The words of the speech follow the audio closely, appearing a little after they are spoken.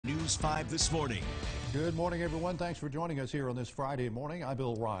News 5 this morning. Good morning, everyone. Thanks for joining us here on this Friday morning. I'm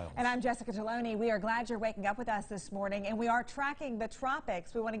Bill Ryle. And I'm Jessica Deloney. We are glad you're waking up with us this morning, and we are tracking the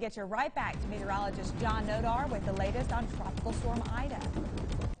tropics. We want to get you right back to meteorologist John Nodar with the latest on Tropical Storm Ida.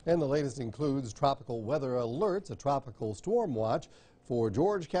 And the latest includes tropical weather alerts, a tropical storm watch for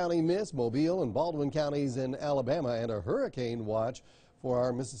George County, Miss, Mobile, and Baldwin counties in Alabama, and a hurricane watch for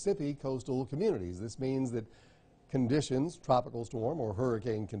our Mississippi coastal communities. This means that conditions, tropical storm or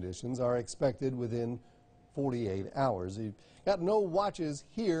hurricane conditions, are expected within 48 hours. You've got no watches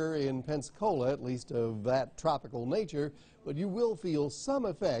here in Pensacola, at least of that tropical nature, but you will feel some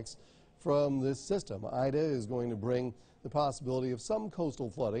effects from this system. Ida is going to bring the possibility of some coastal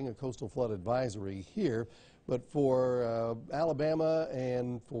flooding, a coastal flood advisory here, but for Alabama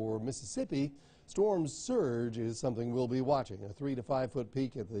and for Mississippi, storm surge is something we'll be watching. A 3 to 5 foot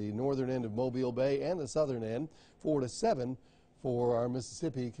peak at the northern end of Mobile Bay and the southern end, 4 to 7 for our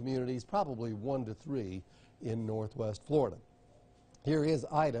Mississippi communities, probably 1 to 3 in northwest Florida. Here is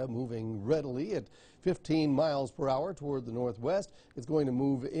Ida moving readily at 15 miles per hour toward the northwest. It's going to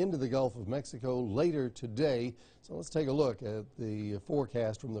move into the Gulf of Mexico later today. So let's take a look at the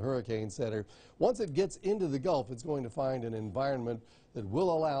forecast from the Hurricane Center. Once it gets into the Gulf, it's going to find an environment that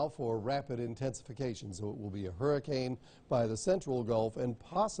will allow for rapid intensification. So it will be a hurricane by the central Gulf and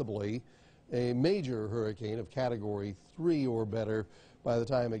possibly a major hurricane of Category 3 or better by the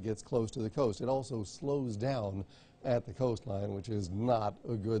time it gets close to the coast. It also slows down at the coastline, which is not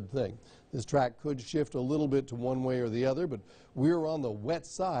a good thing. This track could shift a little bit to one way or the other, but we're on the wet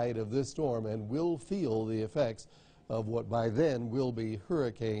side of this storm and will feel the effects of what by then will be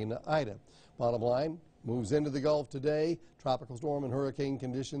Hurricane Ida. Bottom line, moves into the Gulf today. Tropical storm and hurricane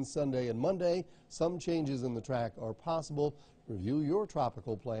conditions Sunday and Monday. Some changes in the track are possible. Review your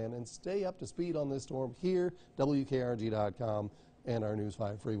tropical plan and stay up to speed on this storm here, WKRG.com, and our News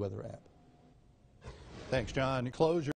 5 free weather app. Thanks, John. Close your